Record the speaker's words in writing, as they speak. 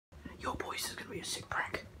voice is gonna be a sick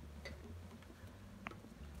prank.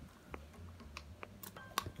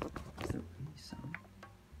 Is there any sound?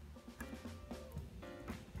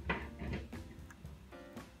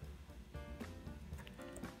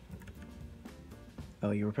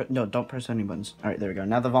 Oh, you were no, don't press any buttons. All right, there we go.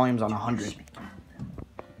 Now the volume's on 100.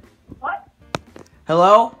 What?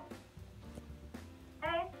 Hello?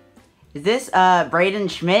 Hey? Is this Braden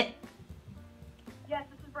Schmidt? Yes,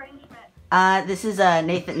 this is Braden Schmidt. This is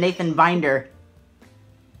Nathan Binder.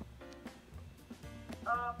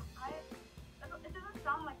 It doesn't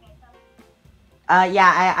sound like Nathan. Yeah,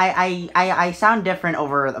 I sound different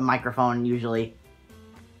over the microphone usually.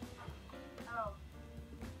 Oh.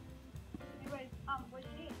 Anyways, what do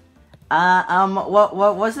you need?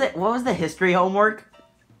 What was the history homework?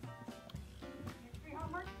 History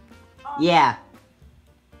homework? Yeah.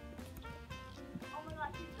 Oh my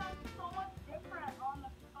gosh, you sound so much different on the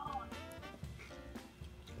phone.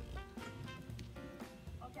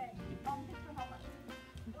 Okay, history homework.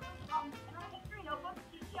 It was, in our history notebook,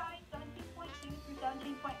 TTI 17.2 through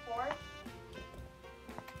 17.4.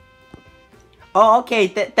 Oh, okay.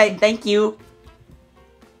 Thank you.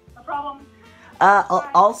 No problem.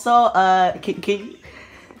 Also, can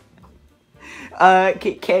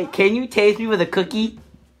you tase me with a cookie?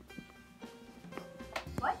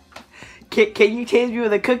 What? Can you tase me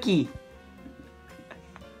with a cookie?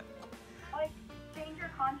 Like, change your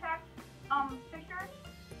contact, picture?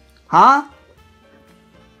 Huh?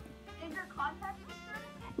 Change your contact picture?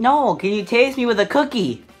 No, can you tase me with a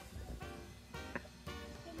cookie?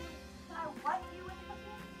 Can I what you with a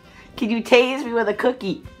cookie? Can you tase me with a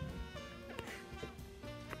cookie?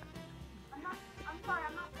 I'm sorry,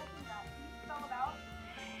 I'm not catching that. Can you spell it out?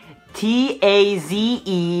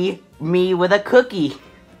 T-A-Z-E me with a cookie.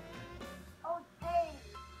 Oh, tase.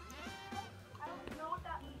 I don't know what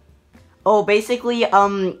that means. Oh, basically,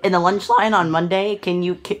 in the lunch line on Monday, can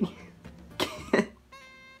you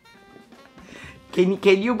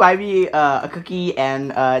buy me a cookie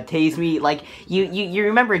and tase me? Like you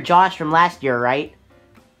remember Josh from last year, right?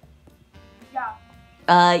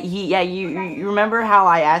 Yeah. You remember how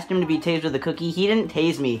I asked him to be tased with a cookie? He didn't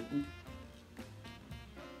tase me.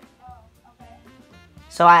 Oh, okay.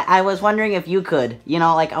 So I was wondering if you could, you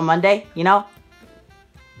know, like on Monday, you know?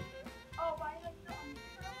 Oh, why like the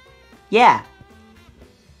Yeah.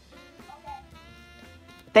 Okay.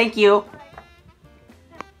 Thank you. Alright.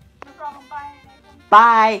 No problem. Bye, Nathan.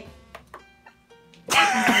 Bye.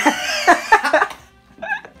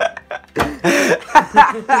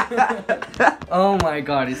 Oh my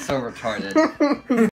god, he's so retarded.